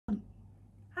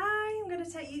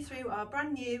to take you through our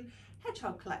brand new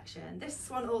hedgehog collection. This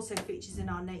one also features in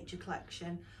our nature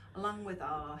collection, along with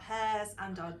our hares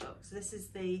and our ducks. So this is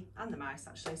and the mouse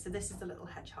actually. So this is the little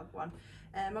hedgehog one.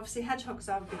 Obviously hedgehogs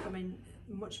are becoming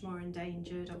much more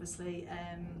endangered. Obviously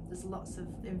there's lots of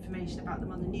information about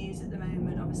them on the news at the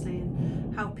moment, obviously,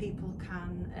 and how people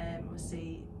can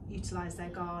obviously utilise their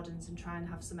gardens and try and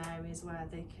have some areas where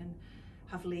they can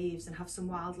have leaves and have some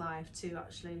wildlife to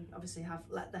actually obviously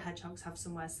let the hedgehogs have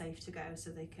somewhere safe to go so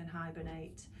they can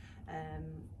hibernate.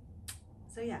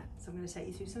 So yeah, so I'm going to take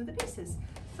you through some of the pieces.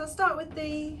 So I'll start with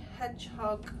the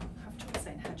hedgehog, I have trouble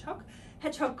saying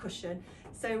hedgehog cushion.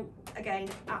 So again,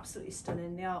 absolutely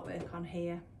stunning, the artwork on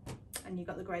here, and you've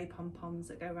got the grey pom-poms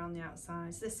that go around the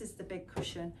outside. So this is the big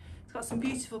cushion. It's got some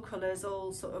beautiful colours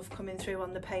all sort of coming through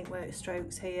on the paintwork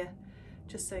strokes here,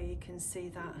 just so you can see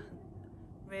that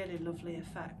really lovely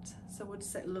effect. So would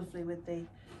sit lovely with the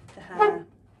hair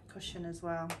cushion as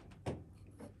well.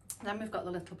 Then we've got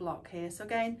the little block here. So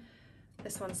again,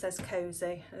 this one says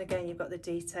cosy, and again you've got the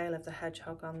detail of the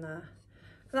hedgehog on there.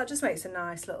 And that just makes a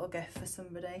nice little gift for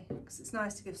somebody, because it's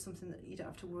nice to give something that you don't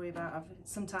have to worry about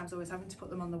sometimes always having to put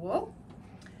them on the wall.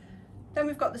 Then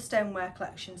we've got the stoneware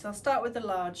collection. So I'll start with the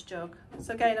large jug.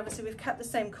 So again, obviously we've kept the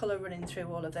same colour running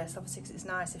through all of this, obviously, because it's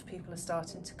nice if people are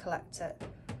starting to collect it.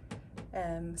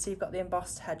 So you've got the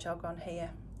embossed hedgehog on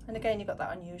here, and again you've got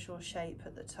that unusual shape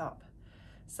at the top.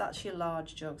 So that's your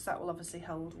large jugs. That will obviously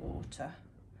hold water,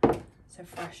 so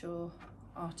fresh or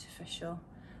artificial.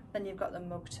 Then you've got the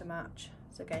mug to match.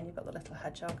 So again, you've got the little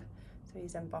hedgehog, so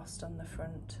he's embossed on the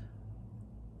front.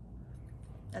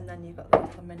 And then you've got the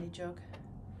little mini jug.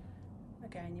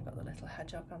 Again, you've got the little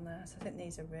hedgehog on there. So I think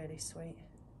these are really sweet.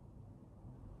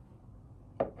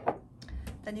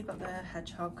 Then you've got the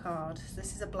hedgehog card. So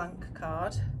this is a blank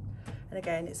card. And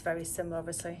again, it's very similar,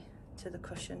 obviously, to the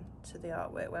cushion, to the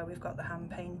artwork, where we've got the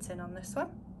hand painting on this one.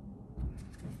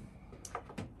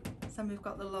 Then we've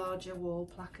got the larger wall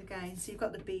plaque again. So you've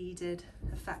got the beaded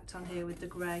effect on here with the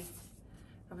grey.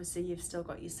 Obviously you've still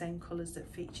got your same colours that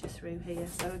feature through here.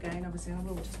 So again, obviously I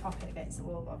will just pop it against the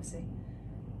wall, but obviously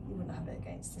you wouldn't have it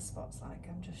against the spots like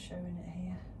I'm just showing it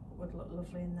here. It would look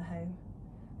lovely in the home.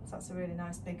 So that's a really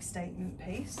nice big statement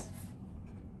piece.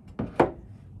 And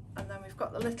then we've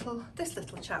got this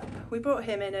little chap. We brought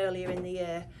him in earlier in the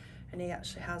year, and he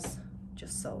actually has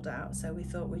just sold out. So we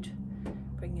thought we'd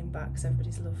bring him back, because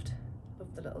everybody's loved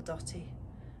the little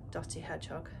dotty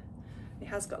hedgehog. He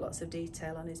has got lots of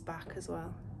detail on his back as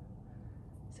well,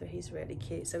 so he's really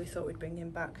cute. So we thought we'd bring him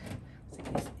back. I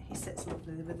think he sits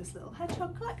lovely with this little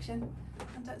hedgehog collection.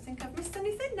 I don't think I've missed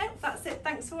anything. No, that's it.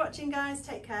 Thanks for watching, guys.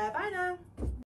 Take care. Bye now.